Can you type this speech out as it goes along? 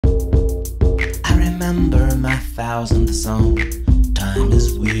remember my 1000th song. Time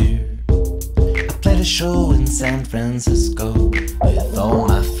is weird. I played a show in San Francisco with all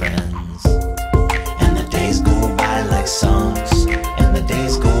my friends, and the days go by like songs, and the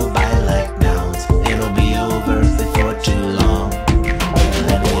days go by like nouns. It'll be over before too long. Will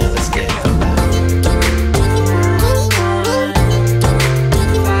any of us stick around?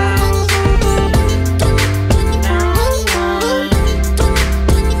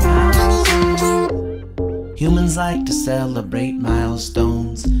 Humans like to celebrate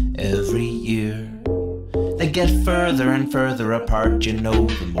milestones every year. They get further and further apart, you know,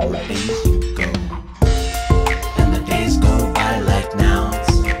 the more days you go. And the days go by like nouns,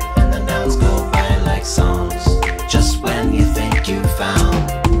 and the nouns go by like songs. Just when you think you found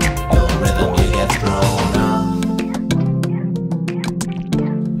your rhythm, you get thrown off.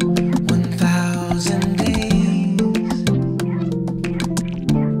 1,000 days,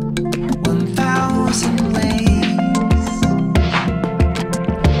 1,000 ways.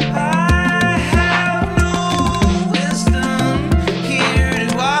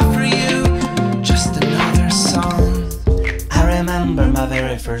 My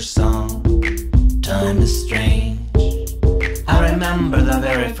very first song, time is strange. I remember the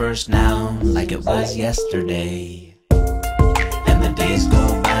very first noun like it was yesterday. And the days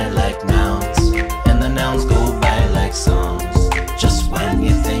go by like nouns, and the nouns go by like songs. Just when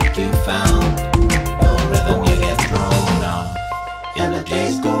you think you found your rhythm, you get thrown off. And the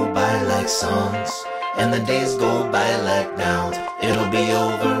days go by like songs, and the days go by like nouns. It'll be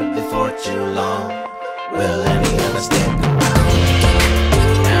over before too long. Will any of us stick around?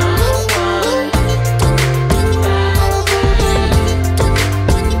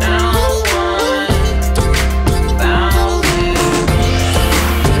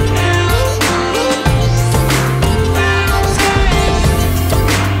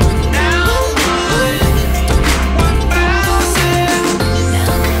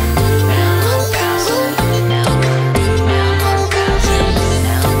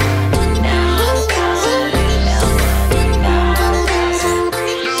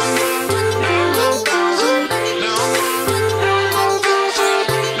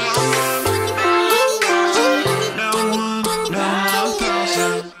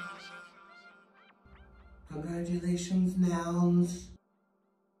 Congratulations, nouns.